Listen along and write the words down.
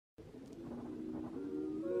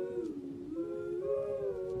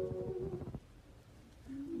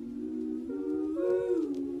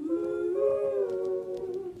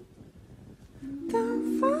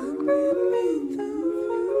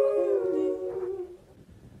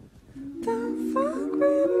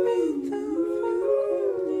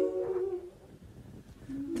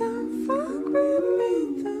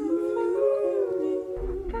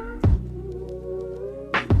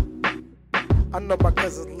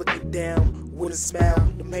cousins looking down with a smile.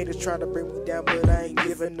 Them haters trying to bring me down, but I ain't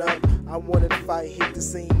giving up. I wanted to fight, hit the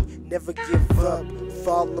scene, never give up.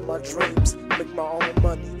 Follow my dreams, make my own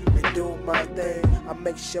money, and do my thing. I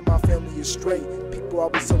make sure my family is straight. People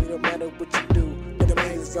always tell me no matter what you do, them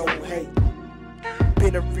haters gon' hate.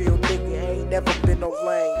 Been a real nigga, ain't never been no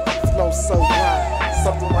lame. Flow so high,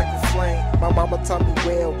 something like a flame. My mama taught me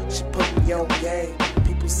well, she put me on game.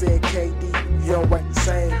 People said, KD, you don't write the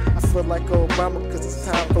same. I feel like Obama, cause it's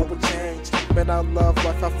time for a change. Man, I love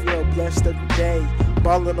life, I feel blessed every day.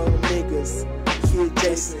 Ballin' on the niggas, Kid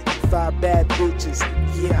Jason, 5 bad bitches.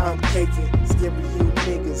 Yeah, I'm caking, scary you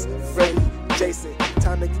niggas. Freddy, Jason,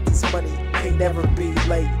 time to get this money, can't never be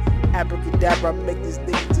late. Abracadabra, I make this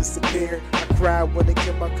nigga disappear. I cry when they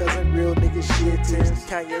kill my cousin, real nigga shit tears.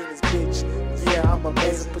 Kanye and his bitch, yeah, I'm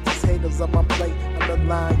amazing. Put these haters on my plate, on the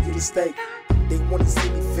line, get a steak. They wanna see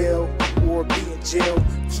me fail or be in jail.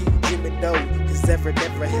 Keep dreaming though, cause never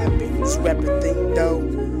happened. This rapping thing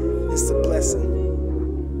though, it's a blessing.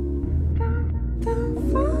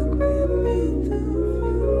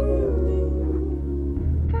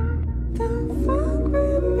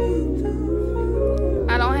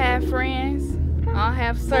 I don't have friends, I don't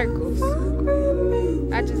have circles.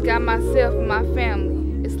 I just got myself and my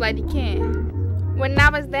family. It's Ft.Ladyken. When I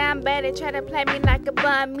was down bad, they tried to play me like a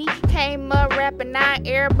bum. Me came up rapping, now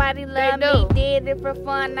everybody love me. Did it for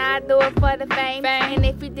fun, I do it for the fame. And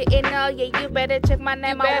if you didn't know, yeah, you better check my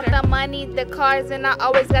name. I want the money, the cars, and I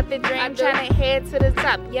always got the dream. I'm trying to head to the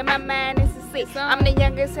top. Yeah, my mind is to see. I'm the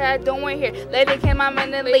youngest hair doing here. Ft.Ladyken, I'm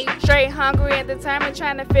in the league. Straight hungry and determined,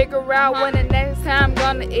 trying to figure out when the next time I'm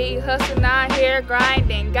gonna eat. Hustling out here,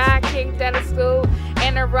 grinding. Got kicked out of school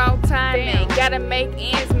in the wrong timing. Gotta make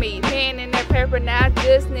ends meet. Pen in the paper now,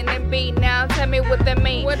 just need to beat. Now tell me what that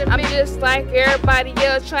mean. I'm just like everybody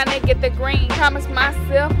else, trying to get the green. Promise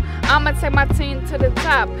myself I'ma take my team to the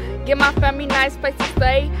top. Give my family nice place to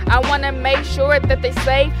stay. I wanna make sure that they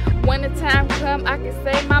safe. When the time come, I can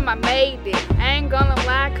say, Mama made it. I ain't gonna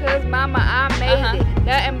lie, cause Mama, I made it.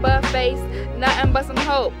 Nothing but faith, nothing but some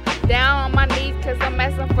hope. Down on my knees, cause I'm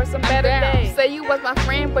asking for some better days. Say you was my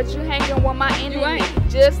friend, but you hanging with my enemy.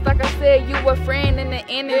 Just like I said, you a friend and an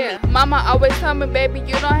enemy. Mama always told me, baby,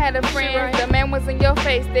 you don't have a friend. The man was in your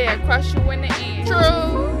face there, crush you in the end.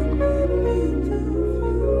 True.